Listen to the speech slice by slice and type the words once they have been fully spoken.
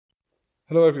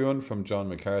Hello, everyone, from John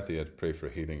McCarthy at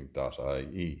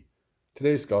prayforhealing.ie.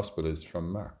 Today's Gospel is from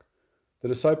Mark. The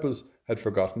disciples had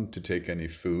forgotten to take any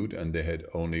food, and they had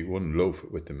only one loaf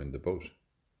with them in the boat.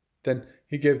 Then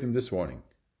he gave them this warning: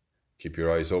 keep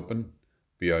your eyes open,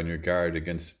 be on your guard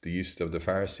against the yeast of the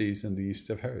Pharisees and the yeast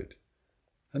of Herod.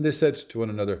 And they said to one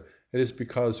another, it is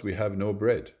because we have no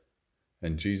bread.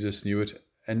 And Jesus knew it,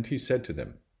 and he said to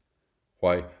them,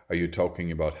 why are you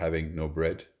talking about having no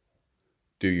bread?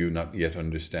 Do you not yet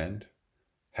understand?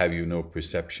 Have you no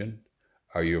perception?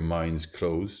 Are your minds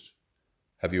closed?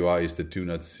 Have you eyes that do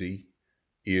not see,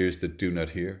 ears that do not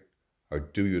hear? Or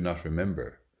do you not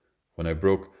remember, when I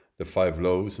broke the 5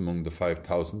 loaves among the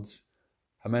 5,000,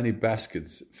 how many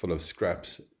baskets full of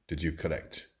scraps did you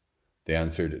collect? They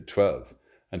answered, 12.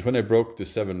 And when I broke the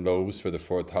 7 loaves for the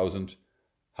 4,000,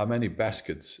 how many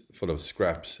baskets full of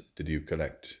scraps did you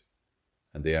collect?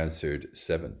 And they answered,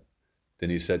 7. Then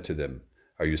he said to them,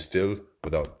 are you still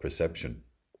without perception?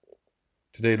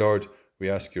 Today, Lord, we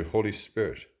ask your Holy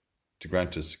Spirit to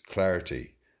grant us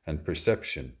clarity and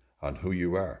perception on who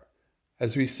you are,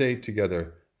 as we say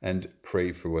together and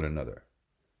pray for one another.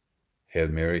 Hail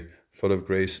Mary, full of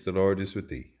grace, the Lord is with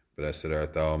thee. Blessed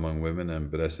art thou among women,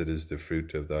 and blessed is the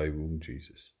fruit of thy womb,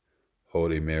 Jesus.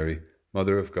 Holy Mary,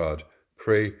 Mother of God,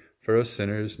 pray for us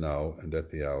sinners now and at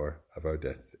the hour of our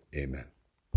death. Amen.